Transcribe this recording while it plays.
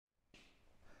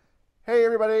Hey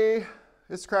everybody,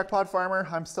 it's Crackpot Farmer.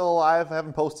 I'm still alive. I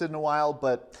haven't posted in a while,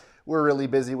 but we're really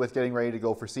busy with getting ready to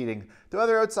go for seeding. The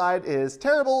weather outside is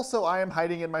terrible, so I am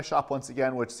hiding in my shop once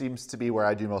again, which seems to be where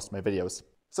I do most of my videos.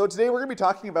 So today we're going to be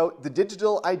talking about the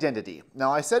digital identity.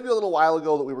 Now I said a little while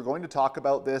ago that we were going to talk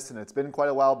about this, and it's been quite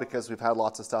a while because we've had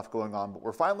lots of stuff going on, but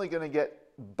we're finally going to get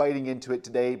biting into it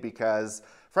today because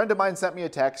a friend of mine sent me a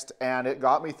text and it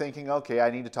got me thinking, okay,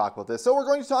 I need to talk about this. So we're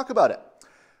going to talk about it.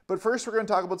 But first we're going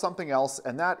to talk about something else,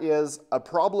 and that is a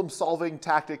problem-solving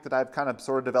tactic that I've kind of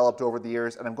sort of developed over the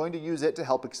years, and I'm going to use it to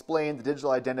help explain the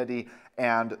digital identity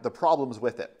and the problems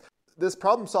with it. This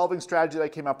problem-solving strategy that I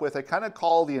came up with, I kind of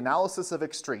call the analysis of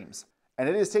extremes. And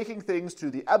it is taking things to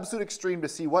the absolute extreme to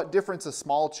see what difference a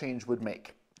small change would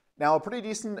make. Now, a pretty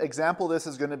decent example of this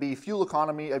is going to be fuel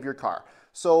economy of your car.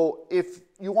 So if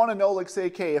you want to know, like say,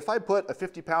 okay, if I put a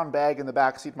 50-pound bag in the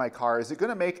back seat of my car, is it going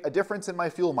to make a difference in my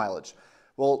fuel mileage?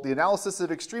 Well, the analysis of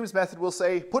extremes method will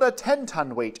say, put a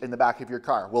 10-ton weight in the back of your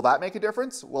car. Will that make a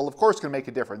difference? Well, of course it's going to make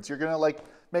a difference. You're going to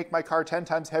make my car 10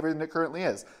 times heavier than it currently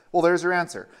is. Well, there's your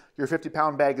answer. Your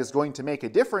 50-pound bag is going to make a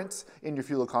difference in your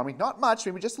fuel economy. Not much,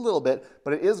 maybe just a little bit,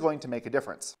 but it is going to make a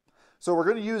difference. So we're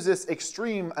going to use this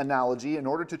extreme analogy in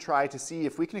order to try to see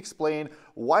if we can explain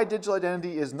why digital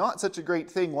identity is not such a great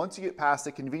thing once you get past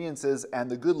the conveniences and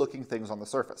the good-looking things on the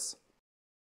surface.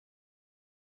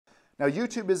 Now,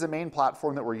 YouTube is the main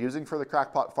platform that we're using for the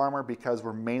Crackpot Farmer because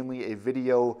we're mainly a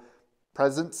video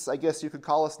presence, I guess you could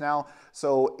call us now.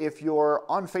 So if you're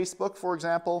on Facebook, for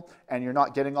example, and you're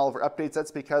not getting all of our updates, that's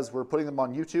because we're putting them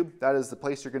on YouTube. That is the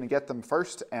place you're going to get them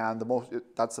first, and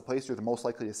that's the place you're the most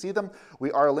likely to see them.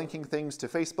 We are linking things to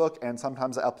Facebook, and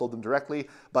sometimes I upload them directly,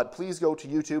 but please go to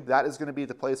YouTube. That is going to be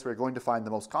the place where you're going to find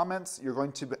the most comments. You're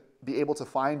going to be able to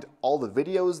find all the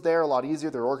videos there a lot easier.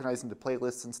 They're organized into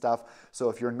playlists and stuff. So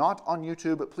if you're not on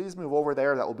YouTube, please move over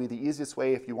there. That will be the easiest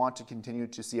way if you want to continue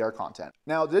to see our content.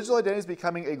 Now, digital identity is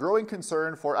becoming a growing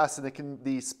concern for us in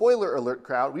the spoiler alert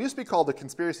crowd. We used to be called the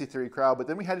conspiracy theory crowd, but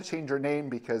then we had to change our name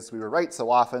because we were right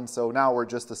so often. So now we're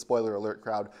just the spoiler alert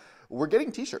crowd. We're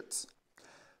getting t-shirts.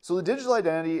 So the digital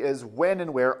identity is when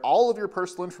and where all of your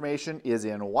personal information is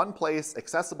in one place,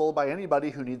 accessible by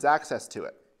anybody who needs access to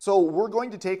it. So we're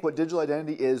going to take what digital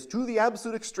identity is to the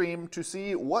absolute extreme to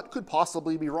see what could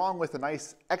possibly be wrong with a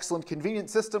nice, excellent,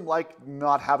 convenient system like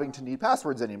not having to need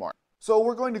passwords anymore. So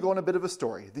we're going to go on a bit of a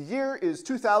story. The year is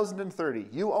 2030.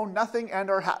 You own nothing and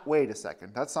are wait a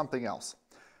second, that's something else.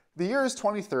 The year is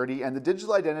 2030 and the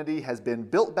digital identity has been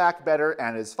built back better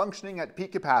and is functioning at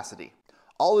peak capacity.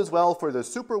 All is well for the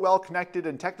super well-connected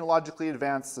and technologically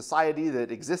advanced society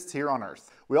that exists here on Earth.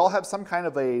 We all have some kind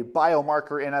of a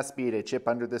biomarker in us, be it a chip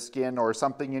under the skin or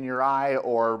something in your eye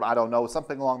or, I don't know,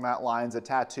 something along that lines, a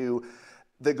tattoo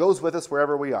that goes with us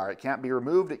wherever we are. It can't be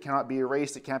removed, it cannot be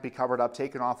erased, it can't be covered up,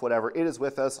 taken off, whatever. It is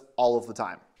with us all of the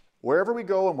time. Wherever we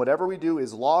go and whatever we do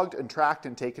is logged and tracked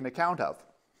and taken account of.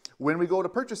 When we go to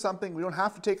purchase something, we don't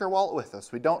have to take our wallet with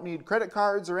us. We don't need credit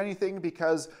cards or anything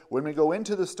because when we go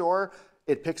into the store,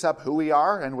 it picks up who we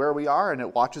are and where we are, and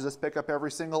it watches us pick up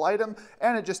every single item,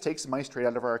 and it just takes money straight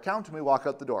out of our account and we walk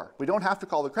out the door. We don't have to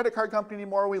call the credit card company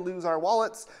anymore. We lose our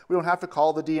wallets. We don't have to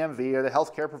call the DMV or the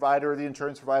healthcare provider or the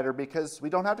insurance provider because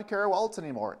we don't have to carry our wallets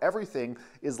anymore. Everything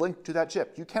is linked to that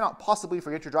chip. You cannot possibly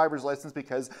forget your driver's license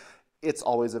because it's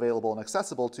always available and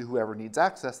accessible to whoever needs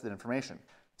access to that information.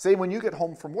 Same when you get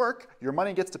home from work, your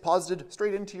money gets deposited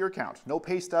straight into your account. No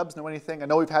pay stubs, no anything. I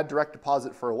know we've had direct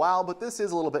deposit for a while, but this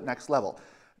is a little bit next level.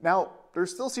 Now, there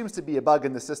still seems to be a bug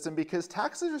in the system because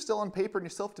taxes are still on paper and you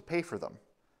still have to pay for them.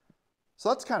 So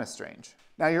that's kind of strange.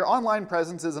 Now, your online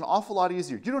presence is an awful lot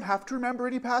easier. You don't have to remember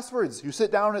any passwords. You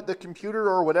sit down at the computer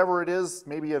or whatever it is,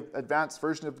 maybe an advanced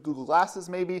version of Google Glasses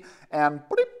maybe, and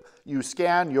you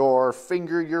scan your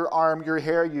finger, your arm, your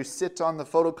hair, you sit on the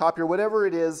photocopier, whatever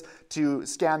it is to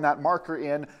scan that marker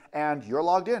in, and you're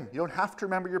logged in. You don't have to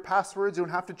remember your passwords. You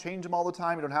don't have to change them all the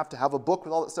time. You don't have to have a book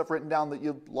with all that stuff written down that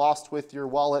you lost with your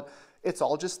wallet. It's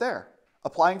all just there.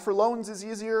 Applying for loans is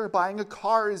easier, buying a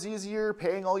car is easier,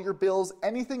 paying all your bills,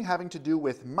 anything having to do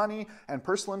with money and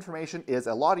personal information is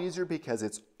a lot easier because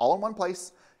it's all in one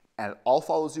place and it all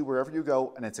follows you wherever you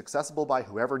go and it's accessible by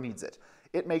whoever needs it.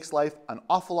 It makes life an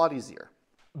awful lot easier.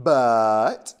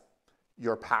 But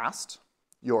your past,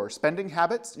 your spending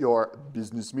habits, your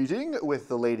business meeting with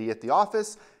the lady at the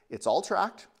office, it's all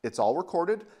tracked, it's all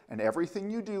recorded, and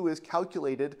everything you do is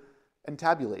calculated and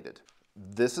tabulated.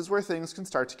 This is where things can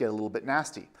start to get a little bit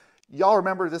nasty. Y'all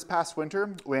remember this past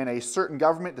winter when a certain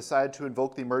government decided to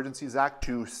invoke the Emergencies Act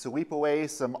to sweep away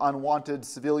some unwanted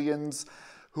civilians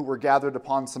who were gathered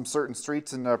upon some certain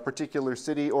streets in a particular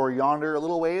city or yonder a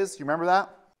little ways? You remember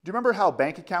that? Do you remember how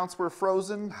bank accounts were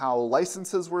frozen, how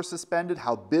licenses were suspended,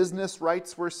 how business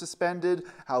rights were suspended,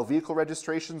 how vehicle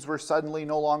registrations were suddenly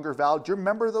no longer valid? Do you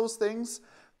remember those things?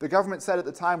 The government said at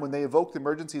the time when they evoked the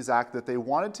Emergencies Act that they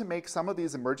wanted to make some of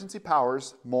these emergency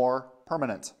powers more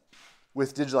permanent.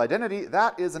 With digital identity,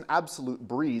 that is an absolute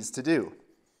breeze to do.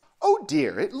 Oh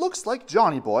dear, it looks like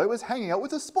Johnny Boy was hanging out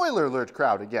with a spoiler alert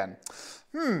crowd again.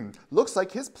 Looks like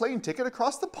his plane ticket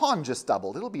across the pond just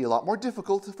doubled. It'll be a lot more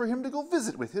difficult for him to go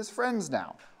visit with his friends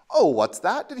now. Oh, what's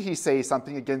that? Did he say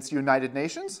something against the United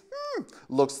Nations?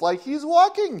 Looks like he's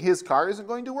walking. His car isn't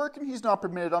going to work and he's not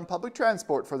permitted on public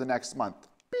transport for the next month.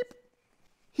 Beep.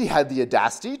 He had the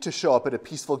audacity to show up at a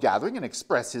peaceful gathering and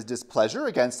express his displeasure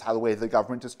against how the way the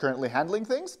government is currently handling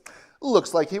things.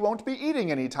 Looks like he won't be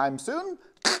eating anytime soon.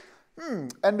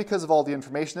 And because of all the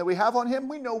information that we have on him,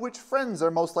 we know which friends are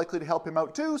most likely to help him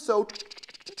out too, so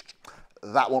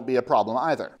that won't be a problem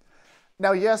either.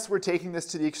 Now, yes, we're taking this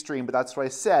to the extreme, but that's what I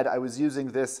said. I was using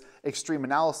this extreme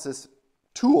analysis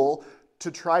tool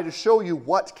to try to show you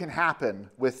what can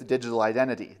happen with digital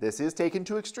identity. This is taken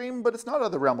to extreme, but it's not out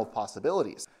of the realm of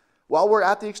possibilities. While we're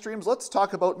at the extremes, let's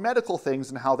talk about medical things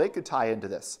and how they could tie into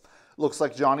this. Looks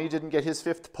like Johnny didn't get his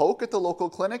 5th poke at the local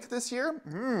clinic this year.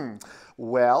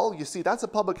 Well, you see, that's a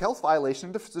public health violation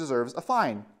and deserves a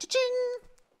fine. Cha-ching!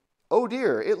 Oh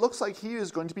dear, it looks like he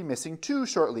is going to be missing 2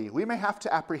 shortly. We may have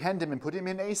to apprehend him and put him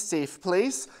in a safe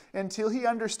place until he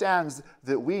understands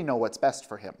that we know what's best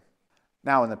for him.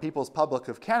 Now, in the People's Republic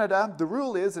of Canada, the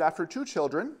rule is that after 2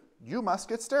 children, you must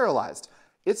get sterilized.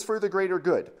 It's for the greater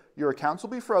good. Your accounts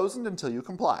will be frozen until you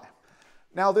comply.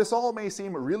 Now, this all may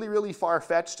seem really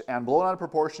far-fetched and blown out of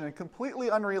proportion and completely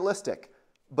unrealistic,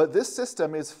 but this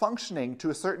system is functioning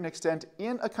to a certain extent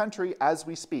in a country as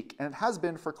we speak, and it has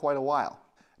been for quite a while.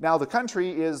 Now, the country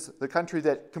is the country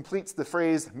that completes the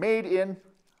phrase made in.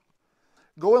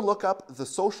 Go and look up the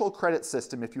social credit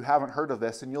system if you haven't heard of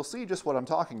this, and you'll see just what I'm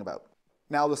talking about.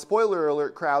 Now, the spoiler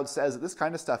alert crowd says that this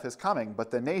kind of stuff is coming,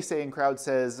 but the naysaying crowd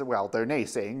says, well, they're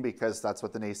naysaying because that's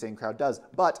what the naysaying crowd does.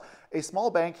 But a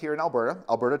small bank here in Alberta,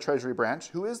 Alberta Treasury Branch,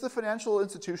 who is the financial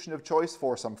institution of choice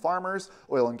for some farmers,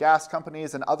 oil and gas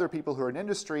companies, and other people who are in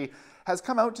industry, has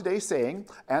come out today saying,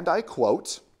 and I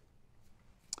quote,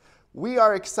 "We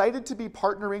are excited to be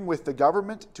partnering with the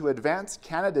government to advance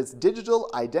Canada's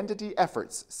digital identity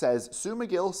efforts," says Sue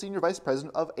McGill, Senior Vice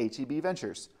President of ATB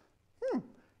Ventures.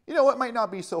 You know, it might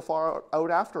not be so far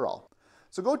out after all.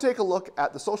 So go take a look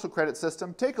at the social credit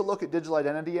system, take a look at digital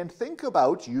identity, and think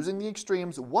about, using the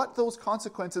extremes, what those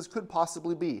consequences could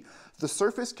possibly be. The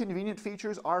surface convenient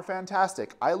features are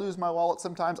fantastic. I lose my wallet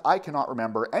sometimes. I cannot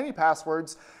remember any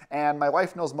passwords, and my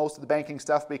wife knows most of the banking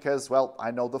stuff because, well,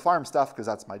 I know the farm stuff because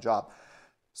that's my job.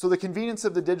 So the convenience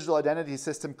of the digital identity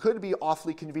system could be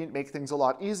awfully convenient, make things a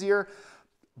lot easier.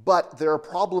 But there are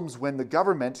problems when the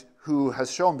government, who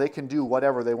has shown they can do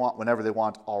whatever they want whenever they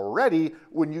want already,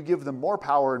 when you give them more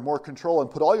power and more control and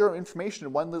put all your information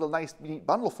in one little nice neat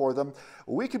bundle for them,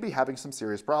 we could be having some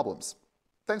serious problems.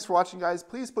 Thanks for watching, guys.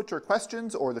 Please put your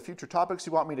questions or the future topics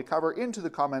you want me to cover into the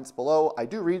comments below. I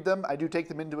do read them. I do take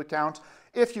them into account.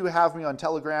 If you have me on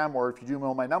Telegram or if you do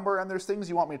know my number and there's things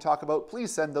you want me to talk about,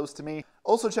 please send those to me.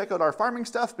 Also check out our farming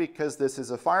stuff because this is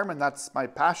a farm and that's my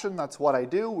passion. That's what I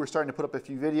do. We're starting to put up a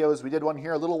few videos. We did one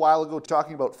here a little while ago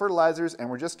talking about fertilizers, and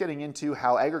we're just getting into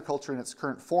how agriculture in its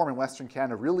current form in Western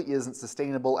Canada really isn't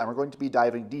sustainable, and we're going to be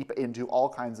diving deep into all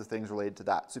kinds of things related to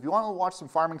that. So if you want to watch some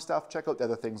farming stuff, check out the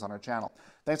other things on our channel.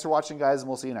 Thanks for watching, guys, and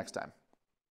we'll see you next time.